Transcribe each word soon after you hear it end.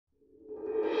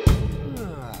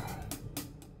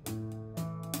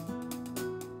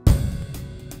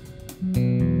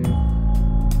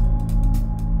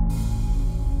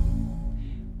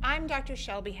Dr.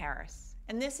 Shelby Harris,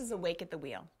 and this is Awake at the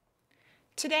Wheel.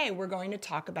 Today we're going to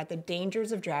talk about the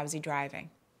dangers of drowsy driving.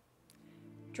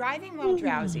 Driving while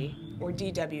drowsy, or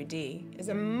DWD, is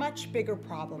a much bigger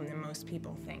problem than most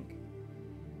people think.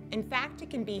 In fact, it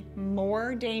can be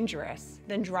more dangerous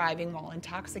than driving while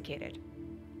intoxicated.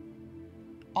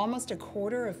 Almost a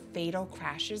quarter of fatal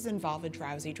crashes involve a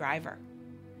drowsy driver.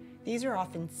 These are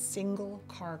often single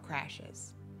car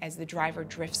crashes, as the driver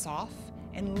drifts off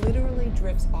and literally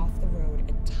drifts off the road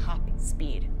at top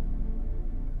speed.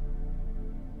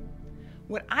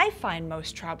 What I find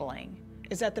most troubling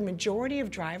is that the majority of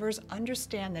drivers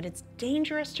understand that it's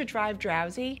dangerous to drive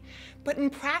drowsy, but in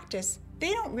practice,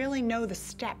 they don't really know the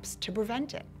steps to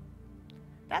prevent it.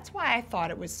 That's why I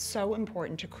thought it was so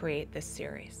important to create this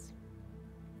series.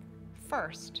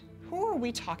 First, who are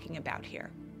we talking about here?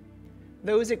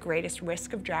 Those at greatest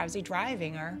risk of drowsy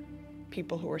driving are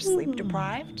people who are sleep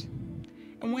deprived.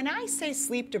 And when I say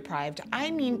sleep deprived,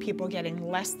 I mean people getting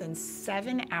less than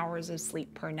 7 hours of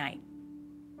sleep per night.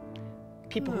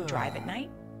 People who drive at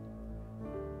night,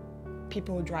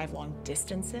 people who drive long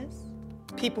distances,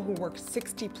 people who work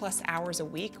 60+ hours a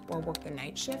week or work the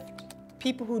night shift,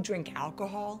 people who drink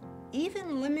alcohol,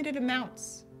 even limited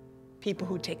amounts, people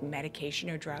who take medication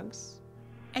or drugs,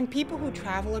 and people who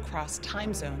travel across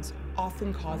time zones,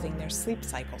 often causing their sleep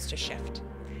cycles to shift.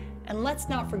 And let's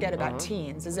not forget about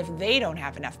teens, as if they don't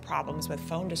have enough problems with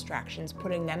phone distractions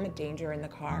putting them at danger in the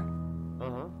car.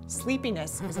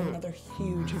 Sleepiness is another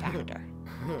huge factor.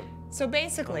 So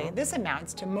basically, this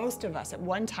amounts to most of us at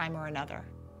one time or another.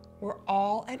 We're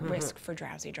all at risk for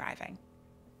drowsy driving.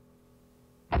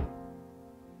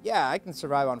 Yeah, I can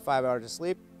survive on 5 hours of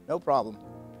sleep, no problem.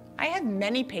 I have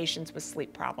many patients with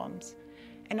sleep problems,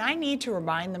 and I need to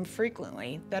remind them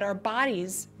frequently that our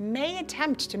bodies may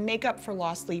attempt to make up for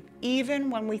lost sleep even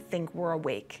when we think we're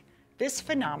awake. This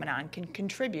phenomenon can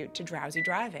contribute to drowsy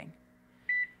driving.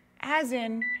 As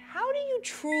in, how do you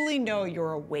truly know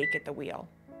you're awake at the wheel?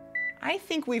 I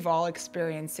think we've all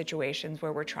experienced situations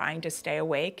where we're trying to stay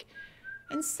awake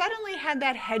and suddenly had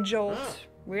that head jolt,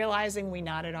 realizing we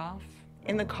nodded off.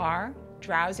 In the car,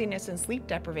 drowsiness and sleep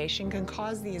deprivation can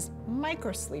cause these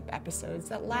microsleep episodes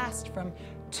that last from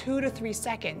 2 to 3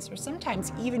 seconds, or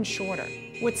sometimes even shorter.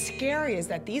 What's scary is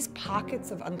that these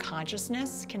pockets of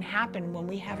unconsciousness can happen when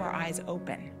we have our eyes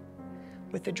open,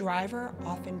 with the driver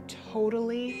often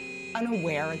totally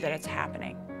unaware that it's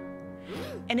happening.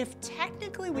 And if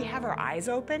technically we have our eyes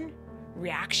open,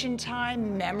 reaction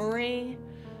time, memory,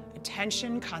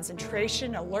 attention,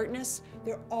 concentration, alertness,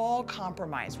 they're all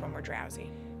compromised when we're drowsy.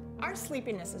 Our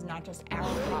sleepiness is not just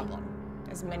our problem,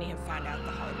 as many have found out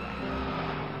the hard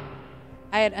way.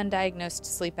 I had undiagnosed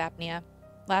sleep apnea.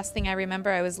 Last thing I remember,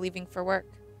 I was leaving for work.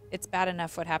 It's bad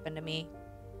enough what happened to me,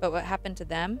 but what happened to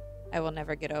them, I will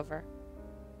never get over.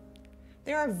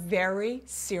 There are very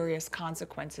serious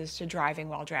consequences to driving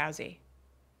while drowsy.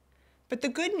 But the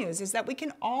good news is that we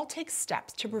can all take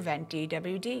steps to prevent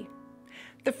DWD.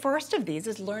 The first of these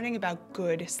is learning about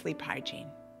good sleep hygiene.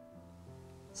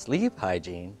 Sleep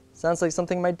hygiene? Sounds like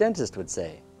something my dentist would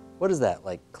say. What is that,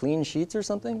 like clean sheets or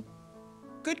something?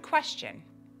 Good question.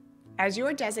 As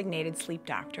your designated sleep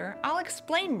doctor, I'll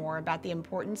explain more about the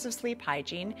importance of sleep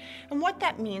hygiene and what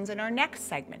that means in our next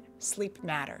segment, Sleep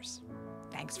Matters.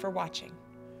 Thanks for watching.